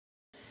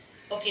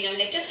Okay, now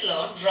let us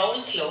learn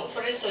Raoult's law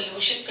for a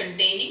solution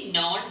containing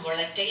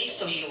non-volatile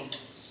solute.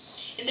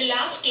 In the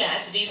last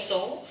class, we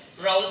saw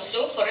Raoult's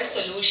law for a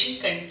solution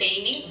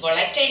containing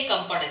volatile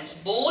components.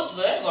 Both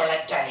were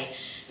volatile.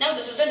 Now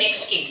this is the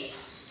next case.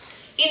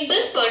 In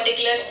this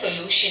particular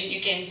solution,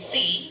 you can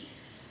see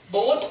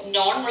both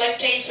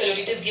non-volatile solute,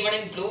 it is given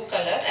in blue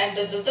color, and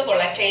this is the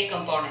volatile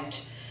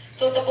component.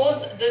 So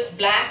suppose this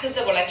black is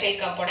the volatile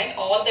component,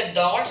 all the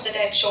dots that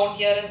I have shown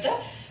here is the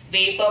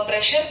vapor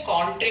pressure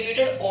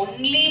contributed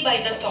only by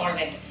the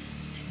solvent.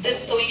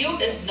 This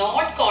solute is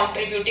not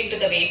contributing to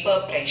the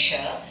vapor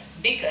pressure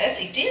because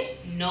it is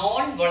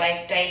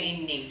non-volatile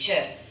in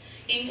nature.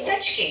 In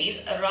such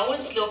case,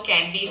 Raoult's law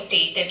can be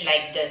stated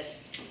like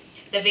this.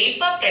 The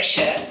vapor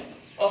pressure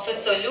of a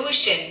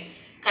solution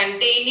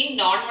containing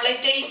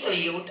non-volatile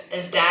solute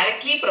is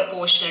directly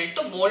proportional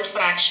to mole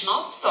fraction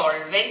of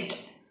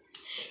solvent.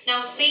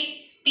 Now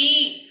see,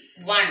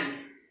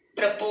 P1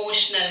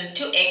 proportional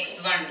to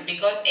X1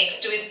 because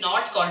X2 is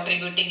not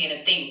contributing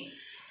anything.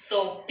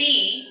 So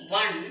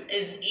P1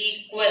 is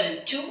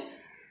equal to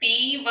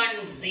P10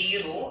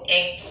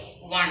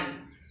 X1.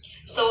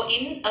 So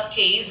in a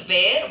case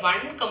where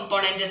one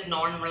component is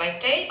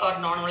non-volatile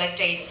or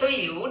non-volatile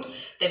solute,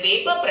 the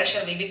vapor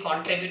pressure will be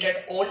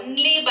contributed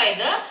only by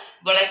the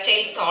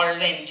volatile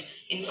solvent.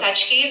 In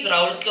such case,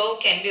 Raoult's law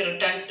can be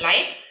written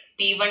like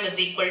P1 is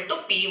equal to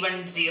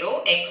P10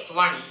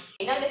 X1.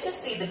 Now let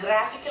us see the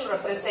graphical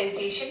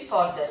representation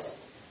for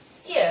this.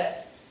 Here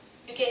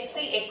you can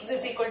see X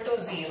is equal to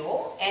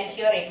 0 and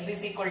here X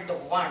is equal to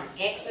 1.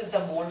 X is the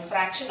mole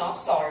fraction of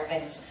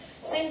solvent.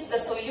 Since the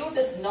solute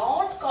is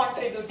not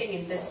contributing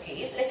in this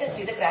case, let us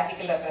see the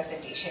graphical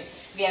representation.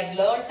 We have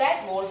learned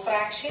that mole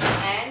fraction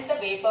and the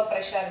vapor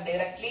pressure are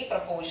directly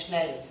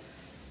proportional.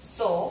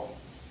 So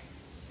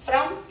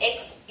from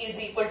X is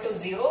equal to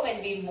 0,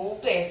 when we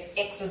move to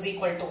X is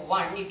equal to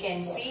 1, you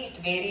can see it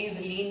varies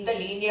in the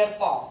linear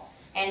form.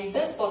 And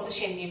this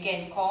position you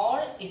can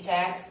call it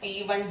as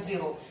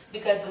P10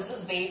 because this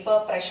is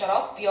vapor pressure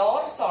of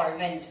pure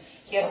solvent.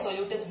 Here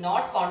solute is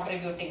not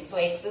contributing. So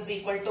X is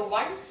equal to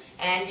 1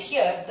 and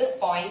here this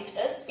point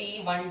is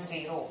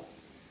P10.